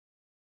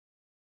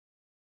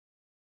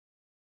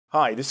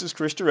Hi, this is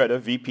Chris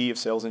Doretta, VP of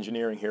Sales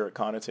Engineering here at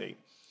Connotate.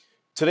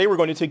 Today we're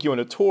going to take you on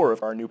a tour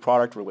of our new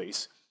product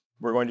release.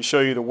 We're going to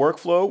show you the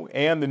workflow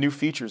and the new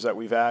features that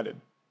we've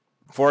added.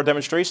 For our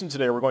demonstration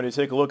today, we're going to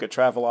take a look at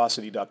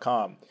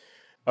Travelocity.com,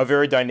 a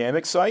very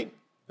dynamic site,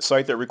 a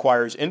site that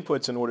requires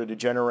inputs in order to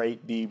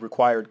generate the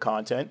required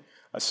content,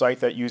 a site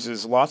that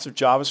uses lots of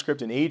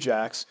JavaScript and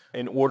Ajax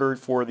in order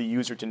for the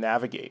user to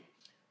navigate.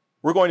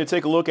 We're going to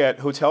take a look at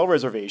hotel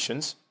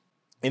reservations,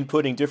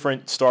 inputting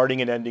different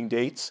starting and ending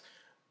dates,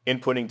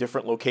 inputting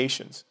different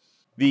locations.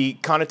 The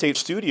Connotate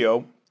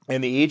Studio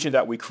and the agent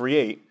that we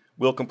create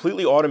will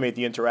completely automate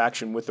the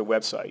interaction with the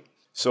website.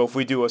 So if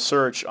we do a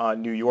search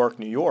on New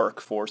York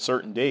for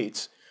certain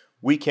dates,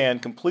 we can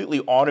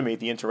completely automate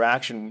the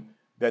interaction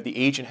that the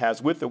agent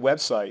has with the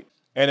website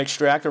and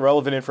extract the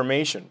relevant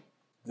information,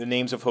 the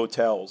names of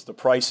hotels, the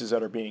prices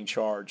that are being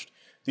charged,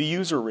 the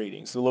user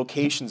ratings, the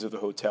locations of the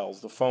hotels,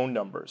 the phone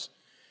numbers.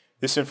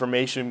 This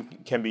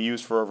information can be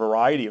used for a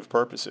variety of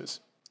purposes.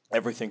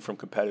 Everything from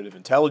competitive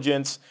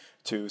intelligence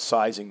to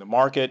sizing the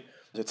market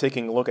to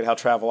taking a look at how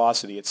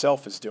Travelocity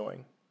itself is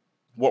doing.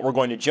 What we're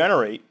going to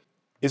generate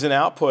is an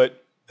output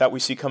that we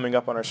see coming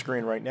up on our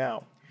screen right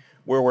now,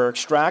 where we're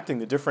extracting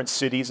the different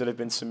cities that have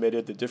been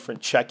submitted, the different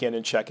check-in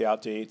and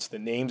check-out dates, the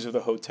names of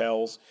the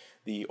hotels,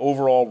 the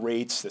overall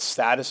rates, the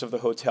status of the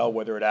hotel,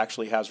 whether it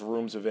actually has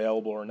rooms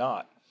available or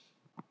not.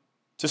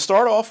 To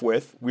start off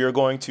with, we are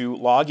going to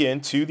log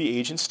in to the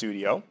Agent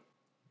Studio.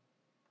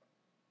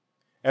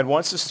 And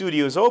once the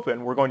studio is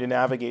open, we're going to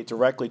navigate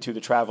directly to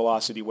the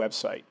Travelocity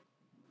website.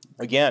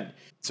 Again,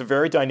 it's a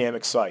very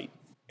dynamic site.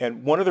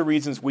 And one of the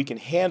reasons we can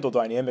handle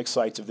dynamic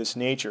sites of this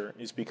nature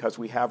is because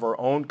we have our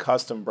own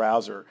custom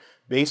browser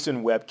based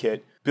in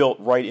Webkit built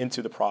right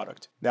into the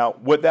product. Now,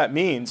 what that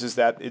means is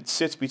that it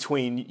sits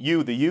between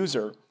you, the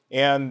user,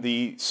 and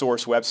the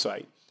source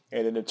website.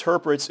 And it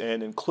interprets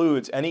and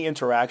includes any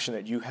interaction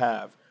that you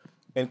have,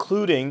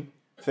 including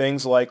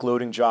things like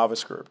loading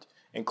JavaScript,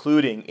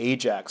 including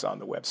Ajax on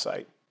the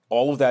website.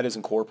 All of that is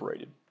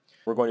incorporated.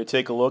 We're going to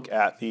take a look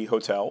at the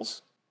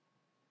hotels.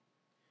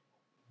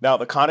 Now,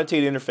 the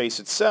Connotate interface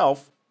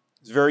itself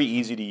is very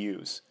easy to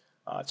use.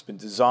 It's been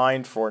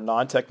designed for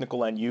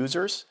non-technical end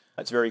users.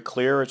 It's very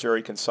clear, it's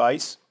very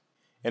concise.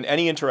 And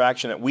any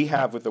interaction that we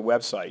have with the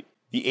website,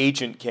 the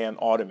agent can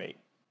automate.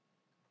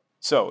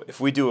 So, if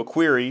we do a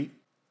query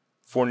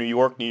for New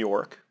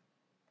York,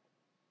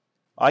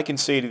 I can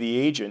say to the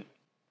agent,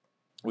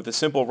 with a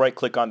simple right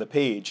click on the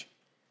page,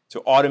 to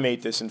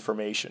automate this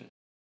information.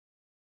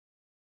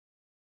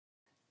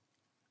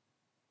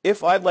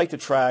 If I'd like to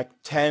track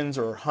tens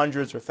or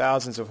hundreds or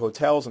thousands of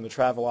hotels on the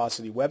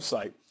Travelocity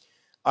website,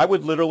 I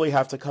would literally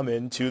have to come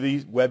into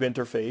the web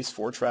interface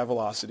for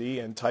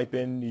Travelocity and type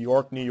in New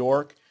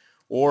York,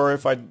 or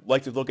if I'd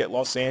like to look at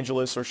Los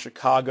Angeles or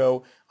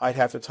Chicago, I'd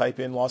have to type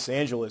in Los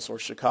Angeles or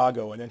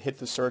Chicago and then hit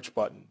the search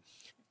button.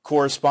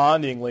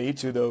 Correspondingly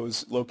to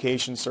those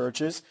location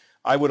searches,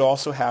 I would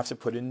also have to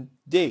put in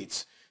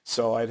dates.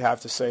 So I'd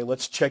have to say,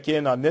 let's check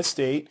in on this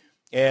date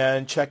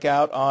and check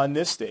out on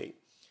this date.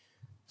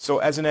 So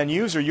as an end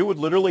user, you would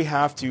literally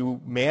have to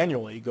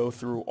manually go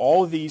through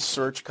all of these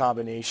search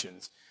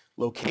combinations: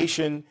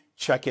 location,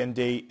 check-in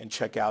date, and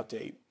check-out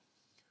date.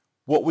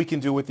 What we can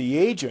do with the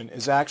agent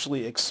is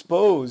actually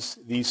expose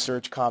these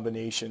search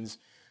combinations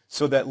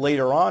so that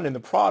later on in the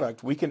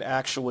product, we can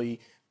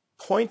actually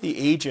point the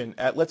agent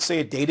at, let's say,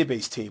 a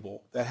database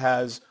table that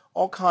has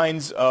all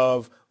kinds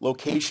of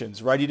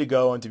locations ready to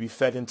go and to be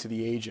fed into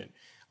the agent.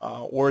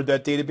 Or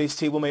that database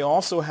table may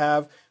also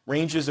have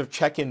ranges of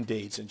check-in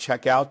dates and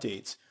check-out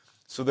dates,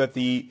 so that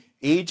the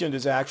agent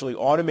is actually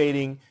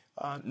automating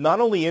not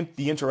only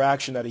the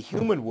interaction that a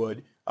human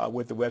would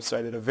with the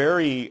website at a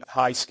very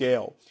high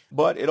scale,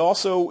 but it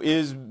also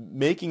is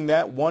making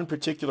that one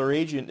particular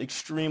agent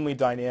extremely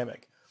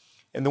dynamic.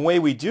 And the way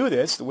we do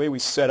this, the way we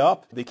set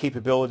up the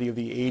capability of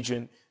the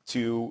agent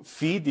to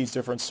feed these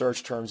different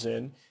search terms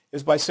in,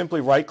 is by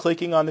simply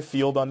right-clicking on the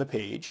field on the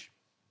page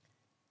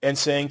and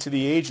saying to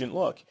the agent,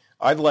 look,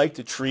 I'd like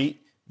to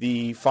treat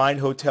the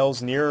Find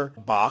Hotels Near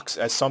box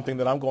as something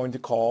that I'm going to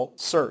call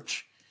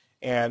search.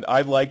 And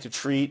I'd like to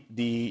treat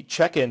the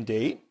check-in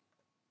date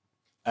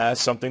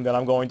as something that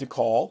I'm going to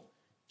call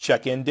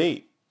check-in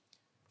date.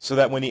 So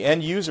that when the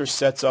end user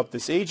sets up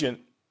this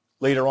agent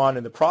later on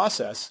in the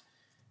process,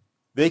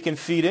 they can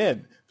feed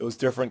in those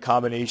different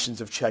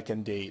combinations of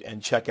check-in date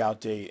and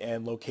check-out date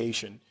and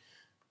location.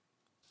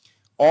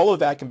 All of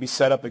that can be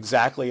set up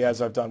exactly as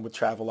I've done with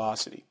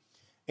Travelocity,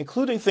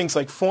 including things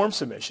like form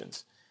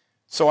submissions.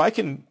 So I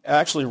can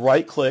actually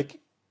right-click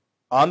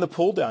on the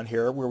pull-down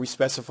here where we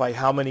specify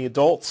how many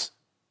adults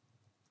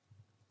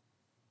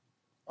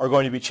are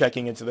going to be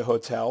checking into the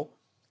hotel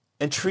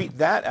and treat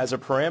that as a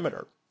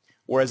parameter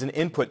or as an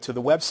input to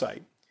the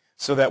website,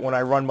 so that when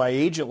I run my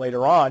agent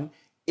later on,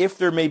 if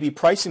there may be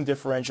pricing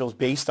differentials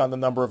based on the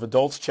number of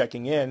adults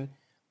checking in,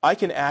 I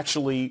can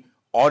actually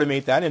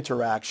automate that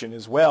interaction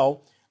as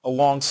well,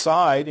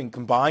 alongside and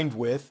combined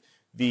with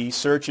the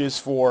searches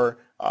for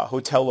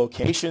hotel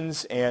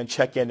locations and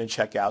check-in and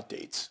check-out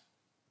dates.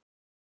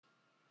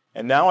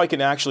 And now I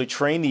can actually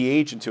train the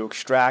agent to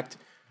extract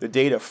the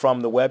data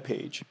from the web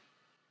page.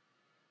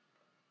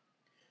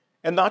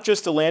 And not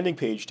just the landing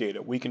page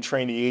data. We can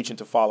train the agent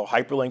to follow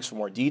hyperlinks for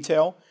more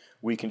detail.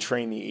 We can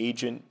train the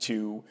agent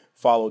to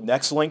follow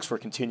next links for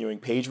continuing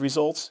page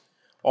results.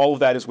 All of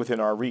that is within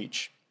our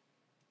reach.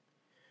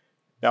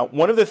 Now,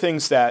 one of the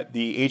things that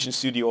the Agent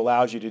Studio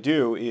allows you to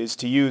do is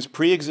to use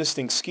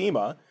pre-existing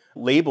schema,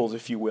 labels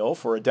if you will,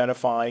 for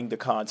identifying the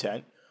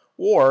content,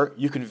 or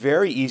you can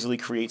very easily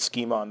create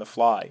schema on the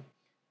fly.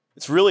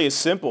 It's really as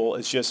simple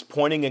as just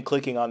pointing and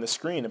clicking on the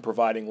screen and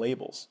providing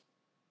labels.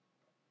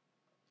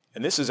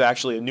 And this is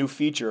actually a new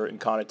feature in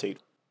Connotate.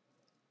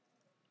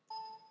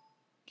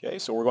 Okay,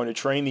 so we're going to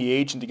train the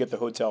agent to get the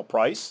hotel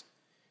price.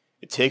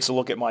 It takes a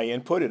look at my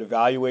input. It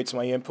evaluates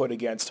my input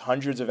against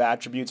hundreds of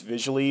attributes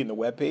visually in the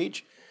web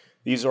page.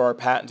 These are our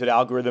patented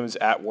algorithms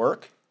at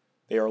work.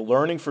 They are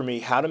learning for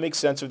me how to make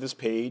sense of this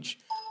page.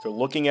 They're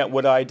looking at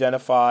what I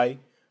identify.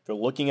 They're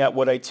looking at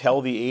what I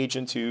tell the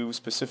agent to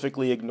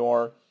specifically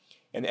ignore.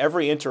 And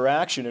every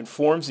interaction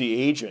informs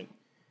the agent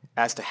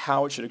as to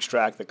how it should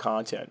extract the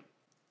content.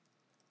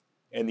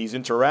 And these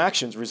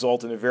interactions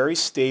result in a very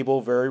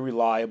stable, very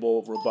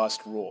reliable,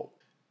 robust rule.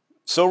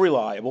 So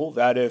reliable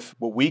that if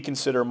what we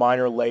consider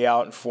minor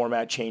layout and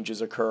format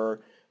changes occur,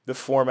 the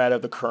format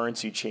of the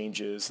currency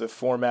changes, the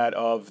format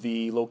of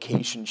the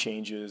location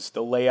changes,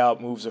 the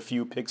layout moves a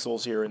few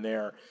pixels here and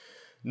there,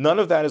 none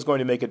of that is going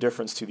to make a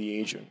difference to the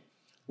agent.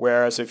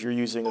 Whereas if you're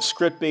using a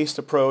script-based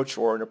approach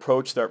or an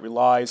approach that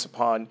relies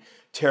upon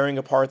tearing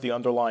apart the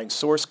underlying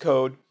source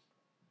code,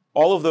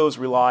 all of those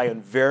rely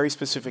on very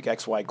specific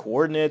XY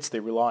coordinates.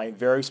 They rely on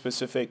very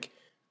specific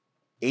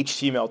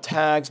HTML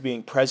tags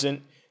being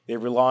present. They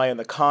rely on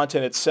the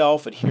content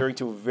itself adhering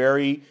to a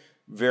very,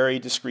 very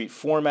discrete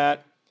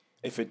format.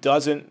 If it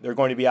doesn't, they're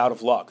going to be out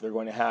of luck. They're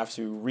going to have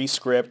to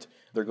rescript.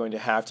 They're going to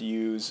have to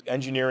use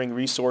engineering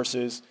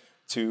resources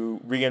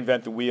to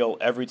reinvent the wheel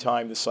every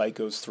time the site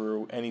goes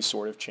through any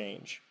sort of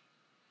change.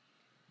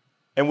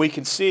 And we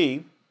can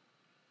see,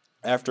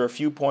 after a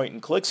few point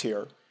and clicks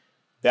here,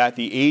 that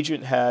the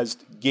agent has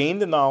gained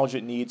the knowledge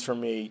it needs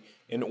from me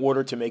in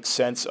order to make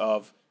sense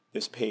of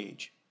this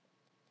page.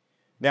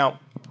 Now,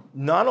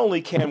 not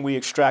only can we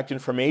extract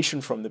information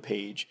from the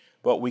page,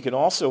 but we can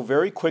also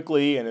very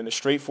quickly and in a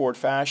straightforward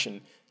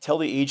fashion tell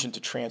the agent to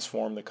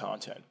transform the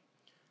content.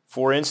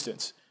 For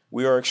instance,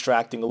 we are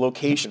extracting a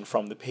location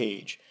from the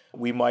page.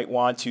 We might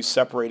want to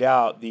separate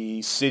out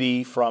the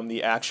city from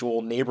the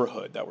actual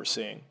neighborhood that we're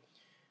seeing.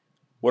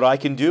 What I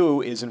can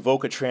do is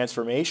invoke a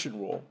transformation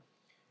rule.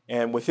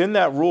 And within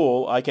that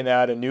rule, I can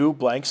add a new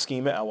blank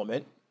schema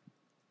element.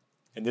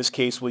 In this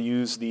case, we'll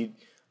use the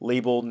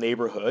label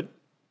neighborhood.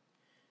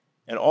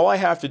 And all I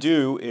have to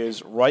do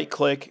is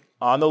right-click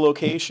on the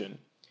location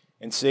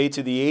and say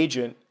to the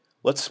agent,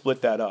 let's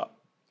split that up.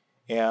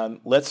 And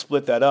let's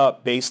split that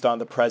up based on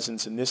the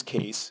presence, in this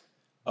case,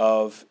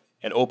 of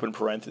an open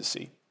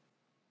parenthesis.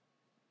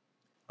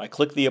 I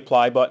click the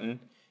apply button,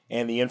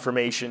 and the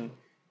information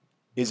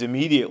is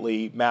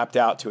immediately mapped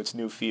out to its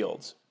new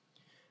fields.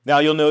 Now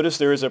you'll notice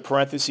there is a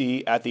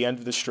parenthesis at the end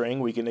of the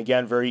string. We can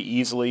again very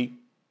easily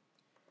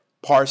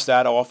parse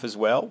that off as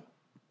well.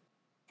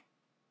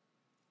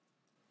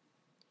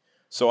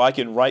 So I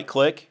can right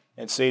click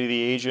and say to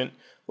the agent,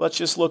 let's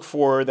just look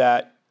for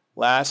that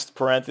last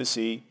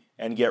parenthesis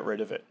and get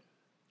rid of it.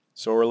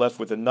 So we're left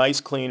with a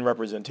nice clean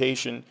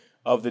representation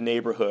of the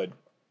neighborhood.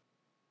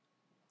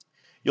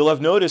 You'll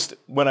have noticed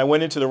when I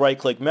went into the right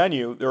click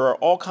menu, there are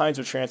all kinds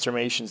of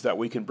transformations that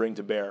we can bring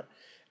to bear.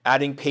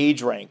 Adding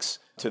page ranks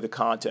to the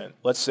content.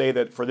 Let's say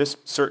that for this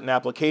certain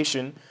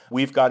application,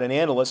 we've got an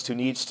analyst who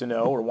needs to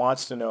know or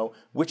wants to know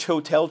which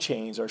hotel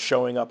chains are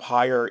showing up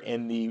higher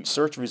in the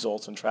search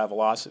results in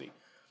Travelocity.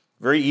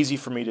 Very easy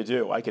for me to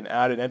do. I can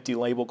add an empty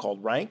label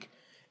called rank,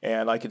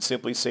 and I can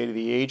simply say to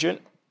the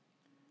agent,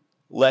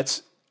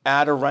 let's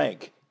add a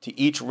rank to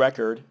each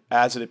record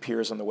as it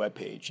appears on the web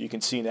page. You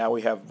can see now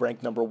we have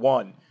rank number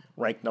 1,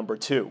 rank number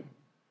 2.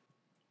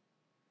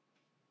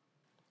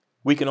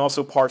 We can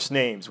also parse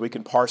names. We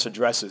can parse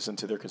addresses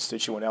into their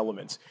constituent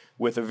elements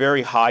with a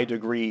very high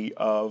degree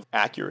of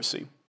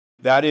accuracy.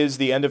 That is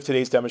the end of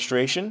today's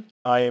demonstration.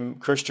 I am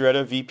Chris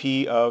Jaretta,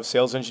 VP of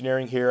Sales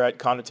Engineering here at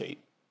Connotate.